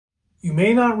You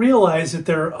may not realize that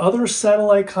there are other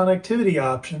satellite connectivity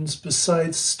options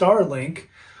besides Starlink,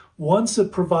 ones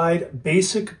that provide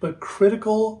basic but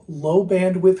critical low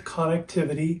bandwidth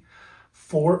connectivity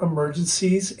for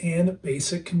emergencies and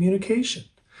basic communication.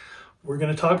 We're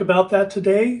going to talk about that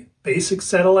today, basic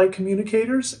satellite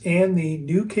communicators and the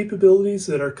new capabilities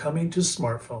that are coming to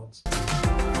smartphones.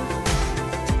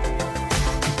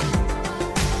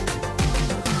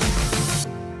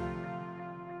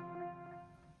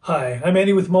 Hi, I'm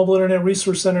Andy with Mobile Internet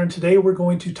Resource Center, and today we're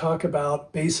going to talk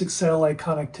about basic satellite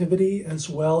connectivity as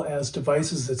well as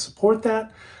devices that support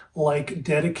that, like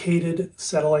dedicated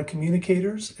satellite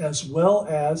communicators, as well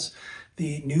as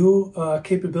the new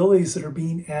capabilities that are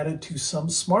being added to some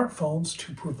smartphones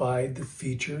to provide the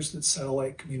features that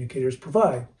satellite communicators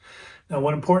provide. Now,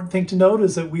 one important thing to note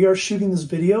is that we are shooting this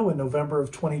video in November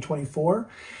of 2024,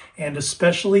 and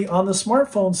especially on the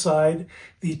smartphone side,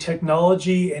 the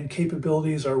technology and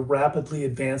capabilities are rapidly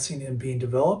advancing and being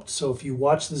developed. So if you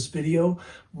watch this video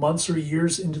months or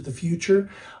years into the future,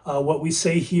 what we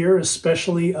say here,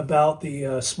 especially about the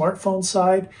smartphone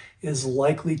side, is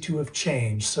likely to have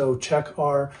changed. So check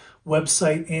our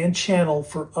website and channel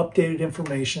for updated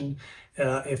information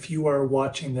if you are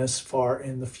watching this far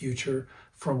in the future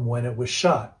from when it was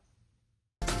shot.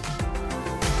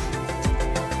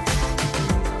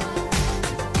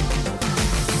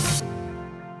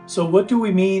 So what do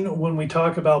we mean when we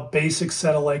talk about basic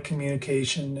satellite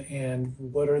communication, and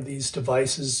what are these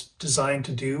devices designed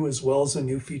to do, as well as the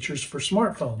new features for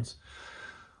smartphones?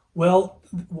 Well,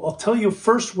 I'll tell you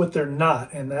first what they're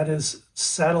not, and that is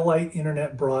satellite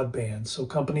internet broadband. So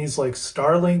companies like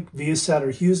Starlink, Viasat,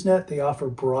 or HughesNet, they offer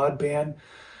broadband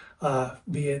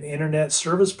via an internet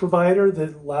service provider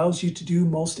that allows you to do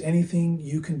most anything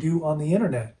you can do on the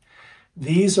internet.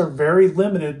 These are very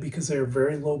limited because they are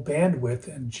very low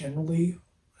bandwidth, and generally,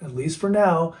 at least for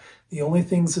now, the only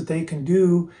things that they can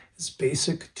do is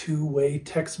basic two-way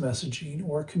text messaging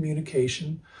or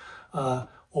communication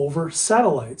over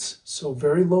satellites. So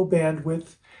very low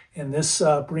bandwidth, and this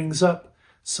brings up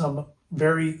some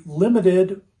very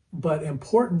limited but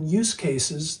important use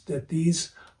cases that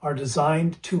these are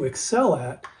designed to excel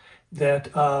at,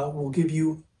 that will give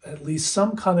you at least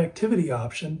some connectivity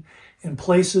option in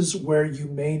places where you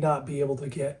may not be able to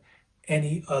get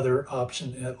any other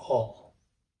option at all.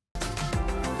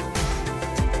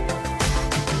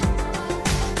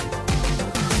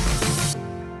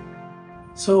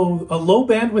 So a low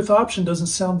bandwidth option doesn't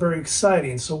sound very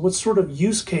exciting. So what sort of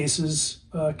use cases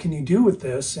can you do with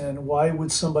this, and why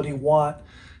would somebody want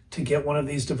to get one of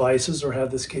these devices or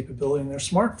have this capability in their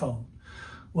smartphone?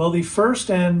 Well, the first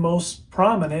and most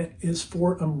prominent is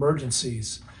for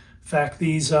emergencies. In fact,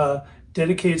 these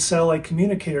dedicated satellite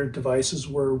communicator devices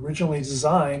were originally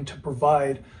designed to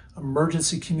provide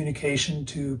emergency communication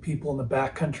to people in the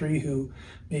backcountry who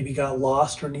maybe got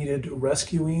lost or needed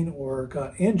rescuing or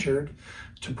got injured,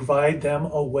 to provide them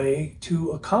a way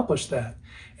to accomplish that.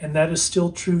 And that is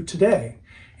still true today.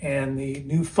 And the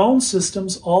new phone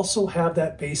systems also have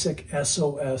that basic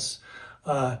SOS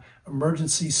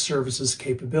emergency services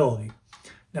capability.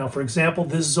 Now, for example,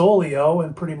 this Zoleo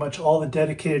and pretty much all the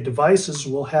dedicated devices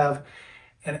will have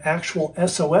an actual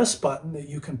SOS button that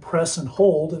you can press and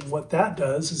hold. And what that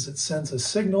does is it sends a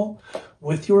signal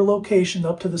with your location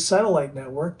up to the satellite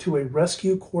network to a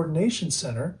rescue coordination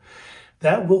center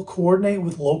that will coordinate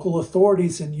with local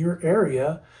authorities in your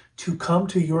area to come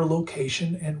to your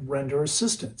location and render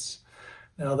assistance.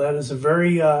 Now, that is a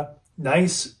very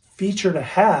nice feature to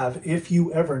have if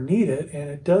you ever need it, and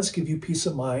it does give you peace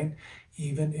of mind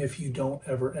even if you don't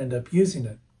ever end up using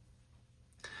it.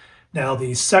 Now,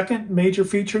 the second major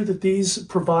feature that these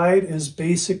provide is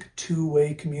basic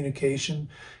two-way communication,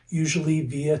 usually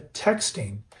via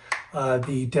texting.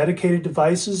 The dedicated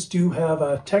devices do have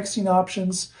texting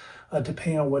options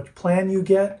depending on what plan you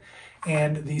get,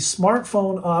 and the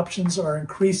smartphone options are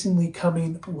increasingly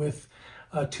coming with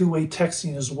two-way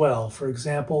texting as well. For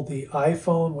example, the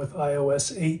iPhone with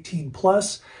iOS 18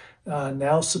 Plus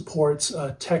now supports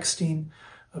texting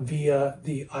via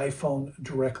the iPhone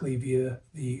directly via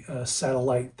the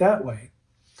satellite that way.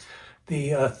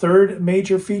 The third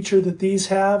major feature that these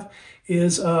have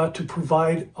is to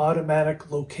provide automatic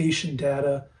location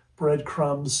data,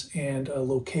 breadcrumbs, and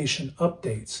location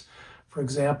updates. For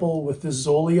example, with the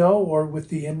Zoleo or with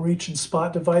the InReach and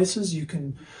Spot devices, you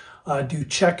can do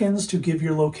check-ins to give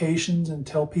your locations and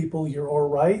tell people you're all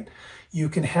right. You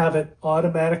can have it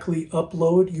automatically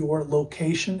upload your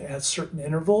location at certain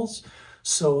intervals,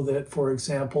 so that, for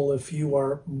example, if you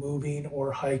are moving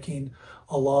or hiking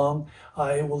along,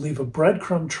 it will leave a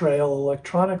breadcrumb trail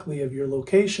electronically of your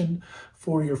location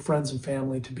for your friends and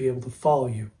family to be able to follow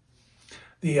you.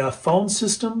 The phone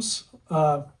systems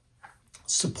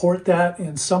support that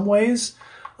in some ways.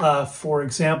 For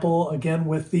example, again,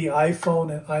 with the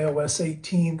iPhone and iOS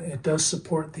 18, it does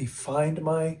support the Find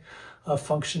My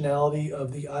functionality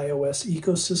of the iOS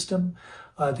ecosystem.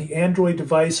 The Android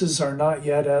devices are not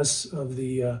yet, as of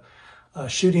the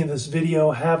shooting of this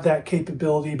video, have that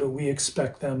capability, but we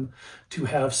expect them to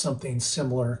have something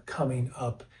similar coming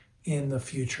up in the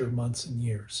future months and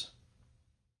years.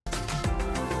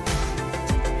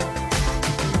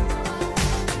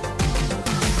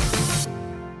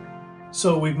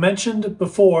 So we've mentioned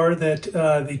before that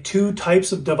the two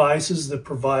types of devices that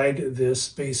provide this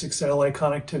basic satellite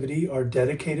connectivity are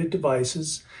dedicated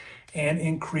devices and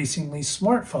increasingly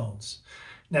smartphones.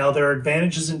 Now, there are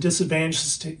advantages and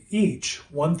disadvantages to each.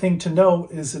 One thing to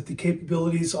note is that the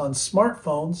capabilities on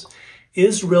smartphones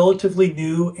is relatively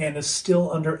new and is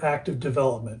still under active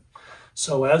development.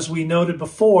 So as we noted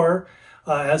before,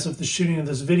 as of the shooting of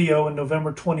this video in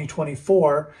November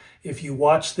 2024, if you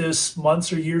watch this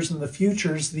months or years in the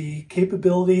futures, the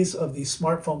capabilities of these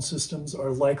smartphone systems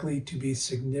are likely to be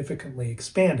significantly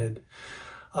expanded.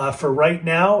 For right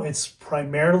now, it's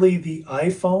primarily the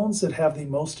iPhones that have the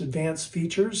most advanced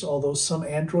features, although some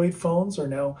Android phones are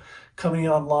now coming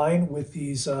online with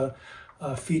these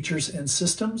features and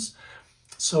systems.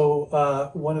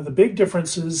 So one of the big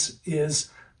differences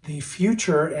is the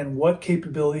future and what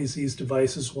capabilities these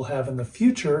devices will have in the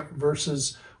future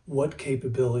versus what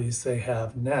capabilities they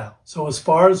have now. So as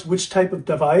far as which type of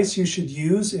device you should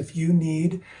use if you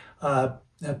need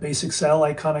that basic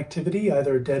satellite connectivity,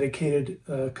 either a dedicated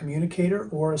communicator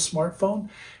or a smartphone,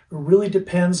 it really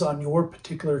depends on your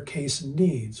particular case and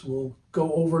needs. We'll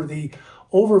go over the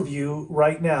overview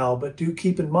right now, but do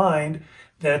keep in mind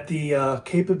that the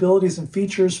capabilities and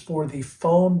features for the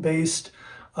phone-based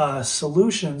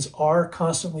solutions are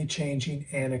constantly changing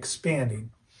and expanding.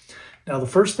 Now, the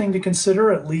first thing to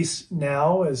consider, at least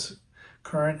now, as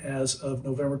current as of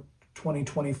November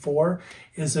 2024,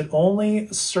 is that only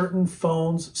certain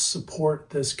phones support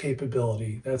this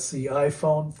capability. That's the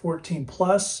iPhone 14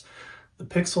 Plus, the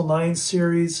Pixel 9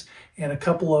 series, and a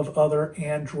couple of other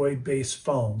Android-based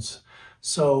phones.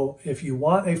 So if you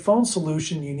want a phone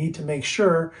solution, you need to make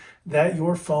sure that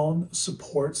your phone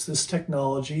supports this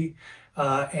technology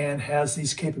and has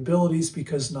these capabilities,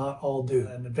 because not all do.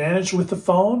 An advantage with the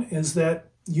phone is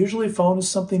that usually phone is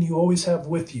something you always have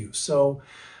with you. So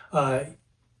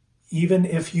even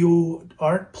if you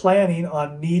aren't planning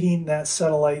on needing that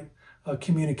satellite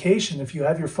communication, if you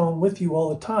have your phone with you all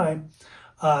the time,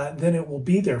 then it will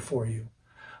be there for you.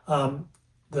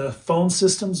 The phone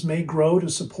systems may grow to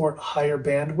support higher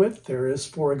bandwidth. There is,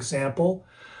 for example,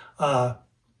 an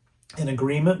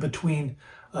agreement between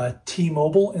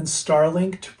T-Mobile and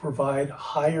Starlink to provide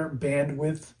higher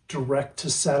bandwidth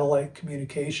direct-to-satellite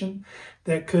communication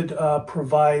that could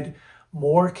provide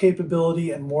more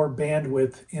capability and more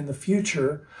bandwidth in the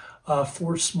future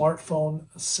for smartphone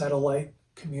satellite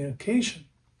communication.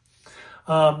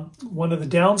 One of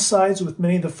the downsides with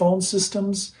many of the phone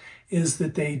systems is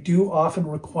that they do often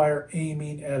require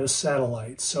aiming at a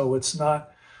satellite. So it's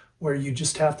not where you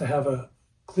just have to have a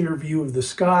clear view of the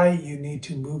sky. You need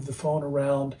to move the phone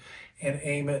around and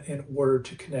aim it in order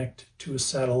to connect to a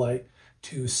satellite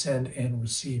to send and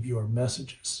receive your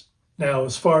messages. Now,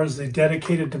 as far as the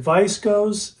dedicated device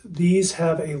goes, these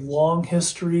have a long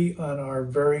history and are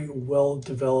very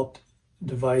well-developed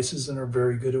devices and are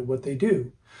very good at what they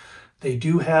do. They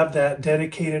do have that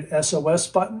dedicated SOS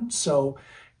button, so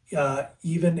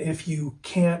even if you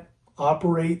can't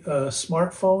operate a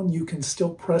smartphone, you can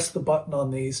still press the button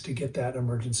on these to get that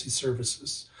emergency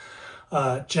services.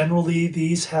 Generally,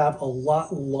 these have a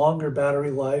lot longer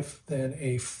battery life than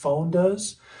a phone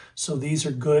does, so these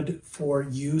are good for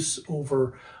use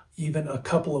over even a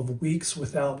couple of weeks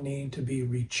without needing to be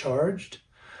recharged.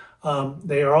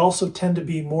 They are also tend to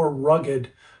be more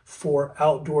rugged for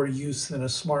outdoor use than a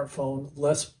smartphone,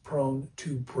 less prone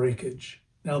to breakage.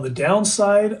 Now, the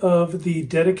downside of the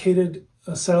dedicated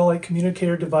satellite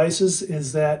communicator devices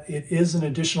is that it is an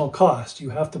additional cost. You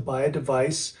have to buy a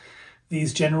device.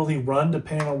 These generally run,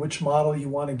 depending on which model you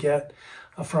want to get,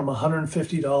 from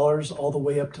 $150 all the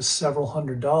way up to several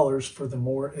 $100s for the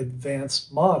more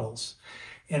advanced models.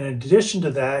 And in addition to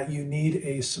that, you need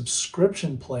a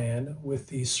subscription plan with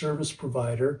the service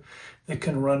provider that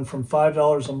can run from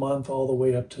 $5 a month all the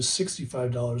way up to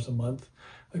 $65 a month.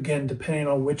 Again, depending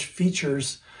on which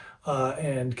features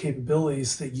and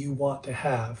capabilities that you want to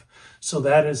have. So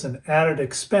that is an added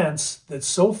expense that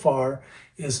so far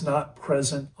is not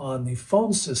present on the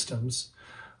phone systems.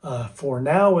 For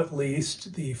now, at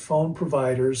least, the phone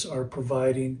providers are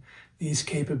providing these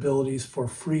capabilities for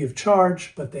free of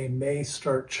charge, but they may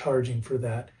start charging for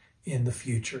that in the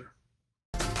future.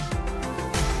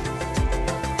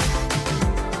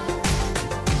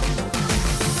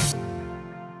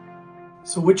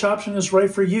 So which option is right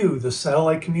for you? The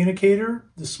satellite communicator,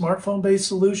 the smartphone-based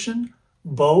solution,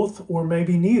 both, or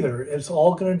maybe neither? It's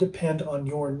all going to depend on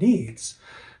your needs.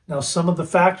 Now, some of the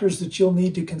factors that you'll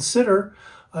need to consider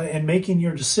in making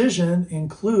your decision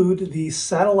include the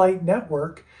satellite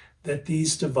network that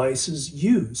these devices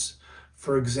use.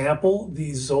 For example,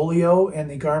 the Zoleo and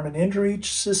the Garmin InReach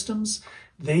systems,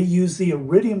 they use the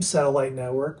Iridium satellite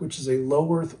network, which is a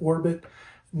low Earth orbit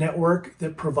network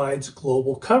that provides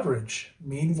global coverage.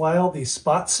 Meanwhile, the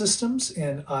Spot systems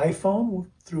and iPhone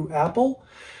through Apple,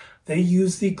 they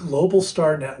use the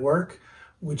Globalstar network,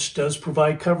 which does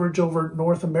provide coverage over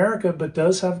North America, but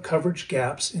does have coverage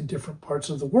gaps in different parts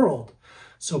of the world.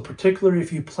 So particularly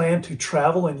if you plan to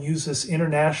travel and use this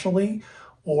internationally,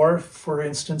 or for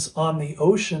instance on the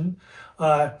ocean,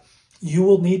 you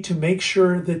will need to make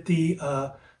sure that the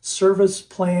service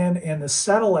plan and the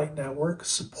satellite network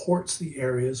supports the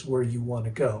areas where you want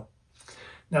to go.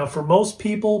 Now, for most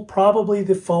people, probably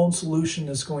the phone solution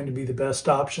is going to be the best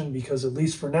option because, at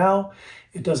least for now,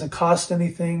 it doesn't cost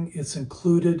anything. It's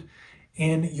included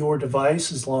in your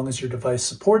device as long as your device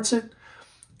supports it.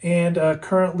 And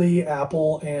currently,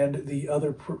 Apple and the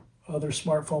other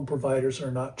smartphone providers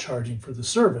are not charging for the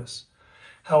service.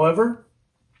 However,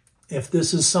 if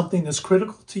this is something that's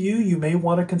critical to you, you may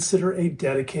want to consider a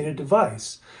dedicated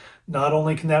device. Not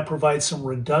only can that provide some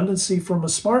redundancy from a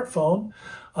smartphone,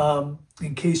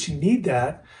 in case you need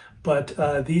that,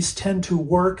 but these tend to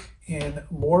work in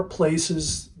more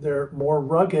places. They're more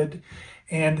rugged,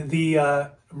 and the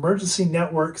emergency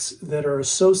networks that are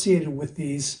associated with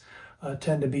these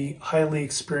tend to be highly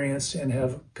experienced and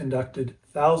have conducted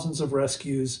thousands of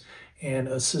rescues and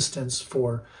assistance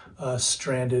for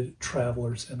stranded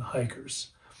travelers and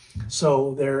hikers.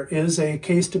 So there is a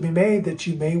case to be made that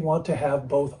you may want to have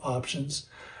both options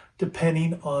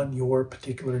depending on your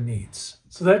particular needs.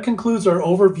 So that concludes our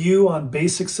overview on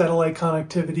basic satellite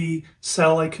connectivity,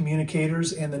 satellite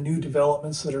communicators, and the new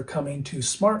developments that are coming to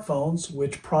smartphones,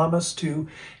 which promise to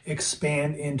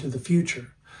expand into the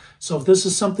future. So if this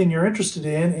is something you're interested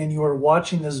in and you are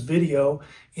watching this video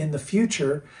in the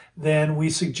future, then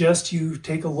we suggest you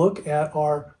take a look at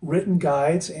our written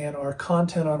guides and our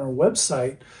content on our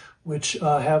website, which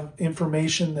have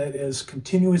information that is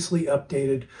continuously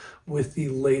updated with the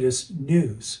latest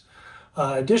news.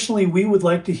 Additionally, we would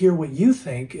like to hear what you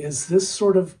think. Is this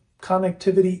sort of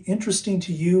connectivity interesting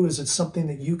to you? Is it something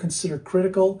that you consider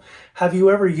critical? Have you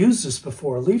ever used this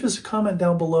before? Leave us a comment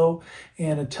down below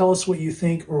and tell us what you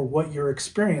think or what your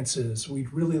experience is.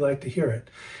 We'd really like to hear it.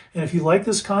 And if you like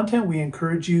this content, we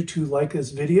encourage you to like this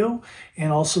video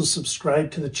and also subscribe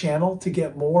to the channel to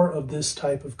get more of this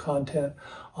type of content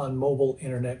on mobile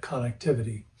internet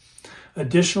connectivity.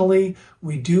 Additionally,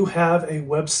 we do have a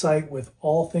website with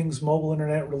all things mobile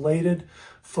internet related,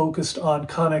 focused on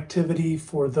connectivity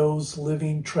for those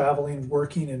living, traveling,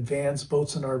 working in vans,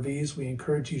 boats, and RVs. We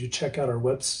encourage you to check out our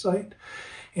website.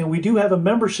 And we do have a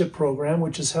membership program,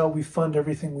 which is how we fund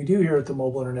everything we do here at the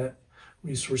Mobile Internet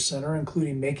Resource Center,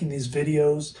 including making these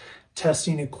videos,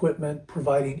 testing equipment,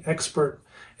 providing expert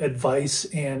advice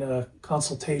and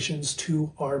consultations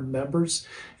to our members.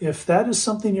 If that is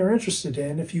something you're interested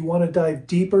in, if you want to dive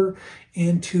deeper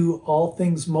into all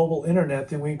things mobile internet,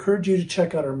 then we encourage you to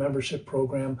check out our membership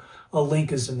program. A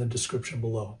link is in the description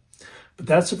below. But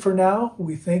that's it for now.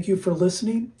 We thank you for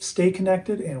listening. Stay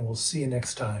connected, and we'll see you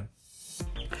next time.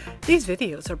 These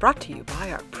videos are brought to you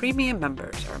by our premium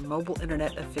members, our mobile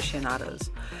internet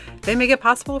aficionados. They make it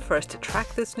possible for us to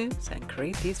track this news and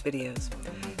create these videos.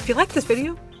 If you like this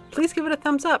video, please give it a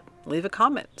thumbs up, leave a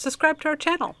comment, subscribe to our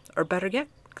channel, or better yet,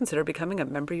 consider becoming a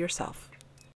member yourself.